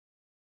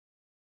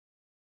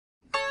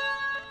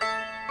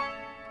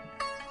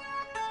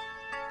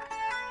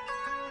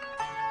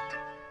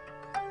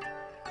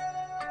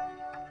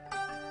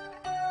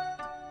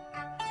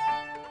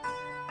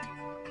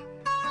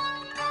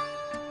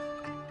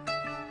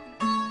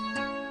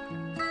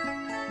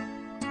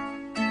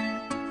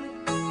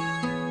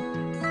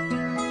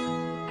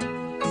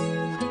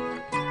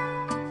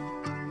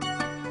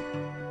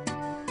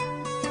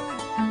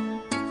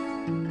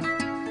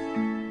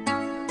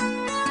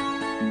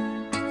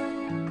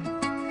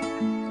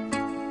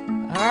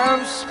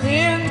I've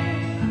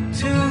spent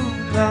too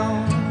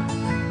long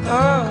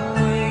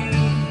away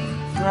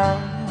from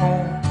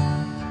home.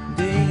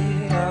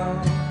 Did all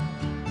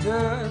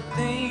the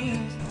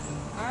things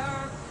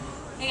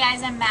Hey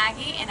guys, I'm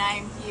Maggie and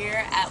I'm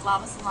here at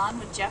Lava Salon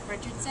with Geoff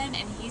Richardson,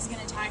 and he's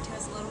going to talk to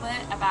us a little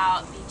bit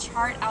about the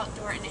ChART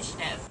Outdoor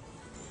Initiative.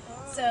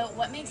 So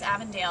what makes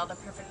Avondale the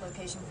perfect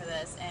location for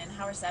this, and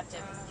how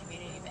receptive has the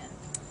community been?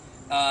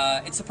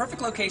 It's the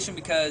perfect location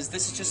because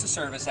this is just a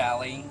service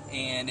alley,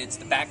 and it's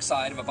the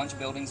backside of a bunch of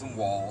buildings and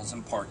walls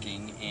and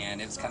parking, and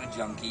it's kind of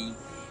junky.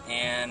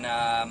 And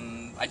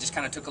I just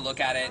kind of took a look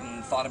at it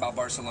and thought about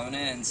Barcelona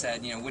and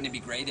said, you know, wouldn't it be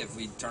great if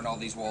we turned all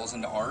these walls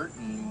into art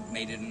and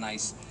made it a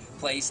nice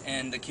place?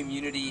 And the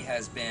community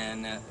has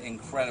been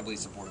incredibly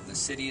supportive. The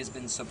city has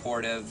been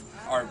supportive.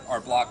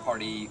 Our block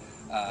party,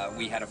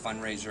 we had a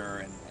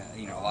fundraiser, and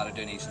you know, a lot of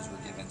donations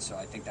were given. So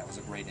I think that was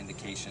a great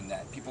indication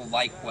that people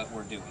like what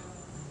we're doing.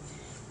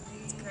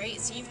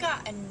 Great. So you've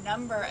got a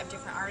number of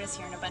different artists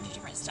here in a bunch of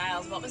different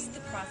styles. What was the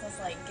process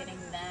like getting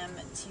them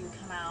to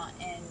come out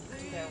and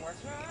do their work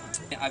for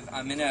you?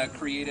 I'm in a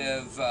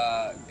creative,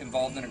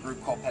 involved in a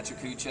group called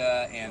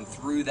Pechacucha, and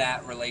through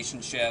that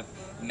relationship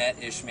met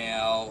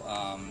Ishmael,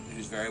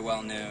 who's very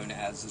well known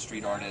as a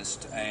street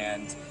artist,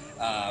 and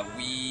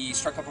we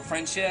struck up a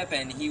friendship,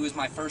 and he was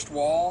my first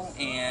wall,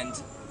 and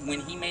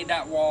when he made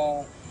that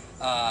wall,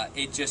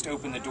 it just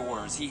opened the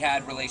doors. He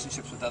had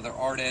relationships with other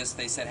artists.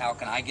 They said, how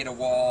can I get a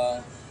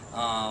wall?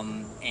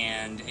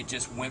 And it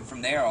just went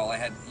from there. All I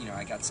had, you know,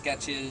 I got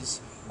sketches,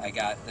 I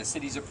got the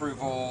city's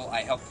approval,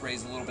 I helped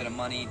raise a little bit of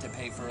money to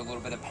pay for a little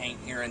bit of paint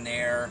here and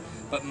there,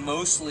 but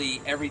mostly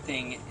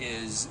everything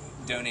is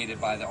donated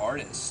by the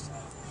artist.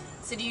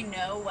 So do you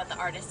know what the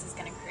artist is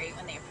going to create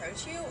when they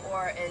approach you,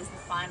 or is the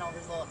final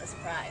result a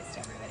surprise to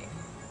everybody?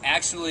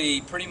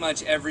 Actually, pretty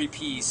much every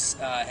piece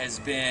has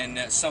been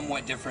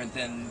somewhat different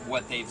than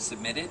what they've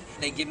submitted.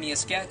 They give me a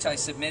sketch, I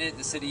submit it,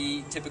 the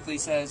city typically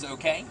says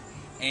okay,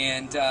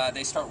 and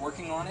they start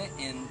working on it,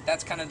 and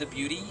that's kind of the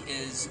beauty,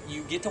 is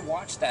you get to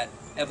watch that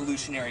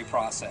evolutionary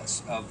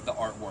process of the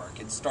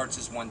artwork. It starts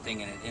as one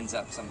thing and it ends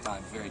up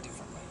sometimes very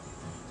differently.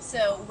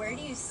 So where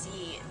do you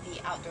see the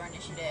outdoor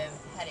initiative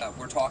heading?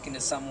 We're talking to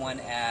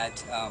someone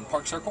at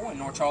Park Circle in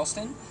North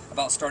Charleston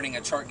about starting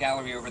a ChART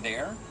gallery over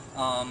there.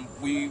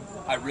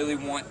 I really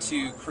want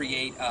to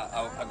create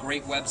a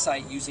great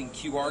website using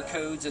QR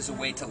codes as a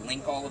way to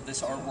link all of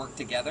this artwork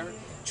together.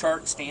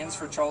 ChART stands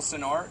for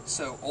Charleston Art,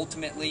 so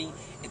ultimately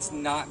it's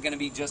not going to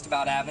be just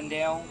about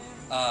Avondale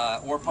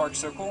or Park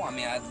Circle. I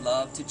mean, I'd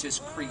love to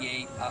just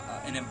create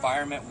an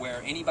environment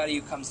where anybody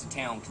who comes to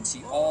town can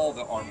see all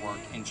the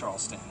artwork in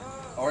Charleston,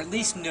 or at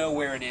least know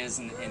where it is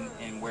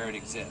and where it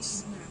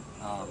exists.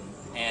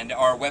 And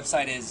our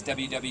website is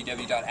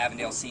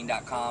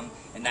www.avondalescene.com,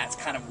 and that's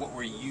kind of what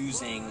we're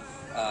using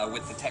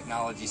with the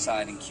technology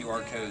side and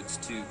QR codes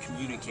to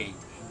communicate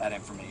that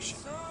information.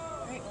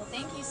 Great. Well,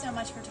 thank you so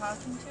much for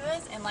talking to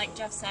us, and like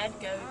Geoff said,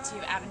 go to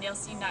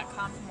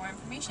avondalescene.com for more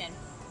information.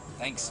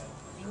 Thanks.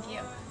 Thank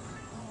you.